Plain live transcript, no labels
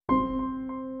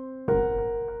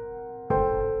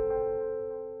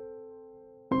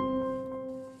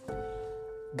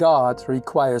God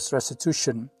requires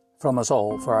restitution from us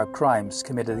all for our crimes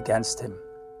committed against Him,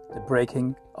 the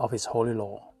breaking of His holy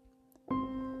law.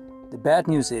 The bad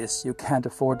news is you can't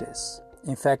afford this.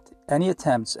 In fact, any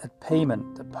attempts at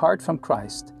payment apart from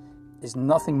Christ is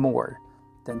nothing more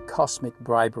than cosmic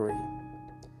bribery,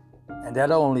 and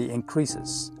that only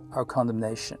increases our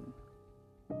condemnation.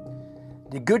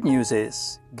 The good news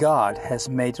is God has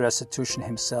made restitution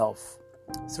Himself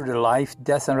through the life,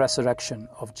 death, and resurrection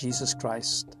of Jesus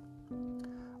Christ.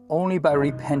 Only by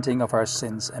repenting of our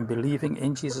sins and believing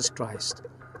in Jesus Christ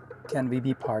can we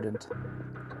be pardoned.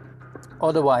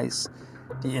 Otherwise,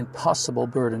 the impossible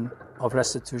burden of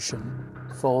restitution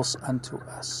falls unto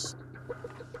us.